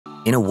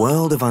In a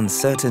world of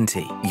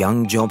uncertainty,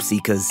 young job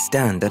seekers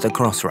stand at a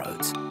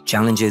crossroads.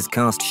 Challenges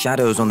cast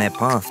shadows on their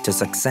path to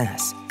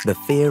success. The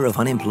fear of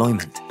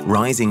unemployment,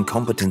 rising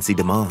competency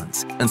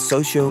demands, and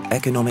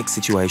socio-economic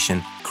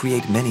situation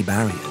create many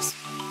barriers.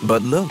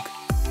 But look,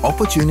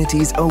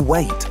 opportunities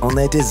await on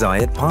their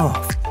desired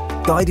path,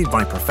 guided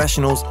by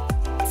professionals,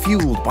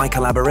 fueled by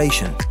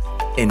collaboration,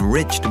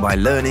 enriched by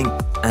learning,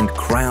 and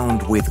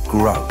crowned with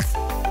growth.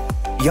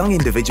 Young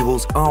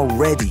individuals are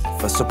ready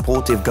for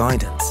supportive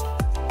guidance.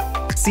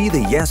 See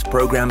the YES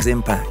program's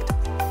impact.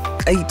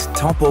 8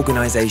 top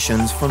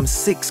organizations from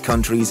 6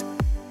 countries,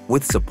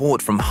 with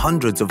support from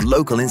hundreds of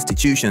local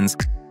institutions,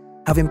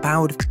 have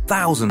empowered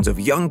thousands of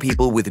young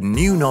people with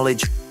new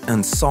knowledge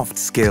and soft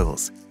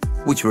skills,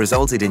 which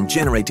resulted in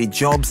generated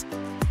jobs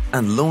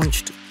and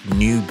launched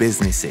new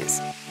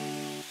businesses.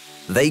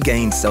 They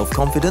gained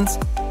self-confidence,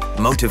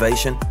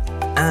 motivation,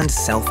 and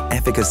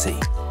self-efficacy.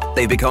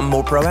 They become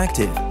more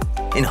proactive,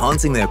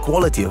 enhancing their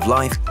quality of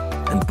life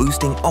and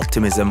boosting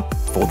optimism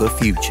for the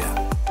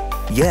future.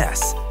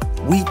 Yes,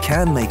 we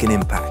can make an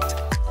impact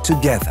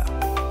together.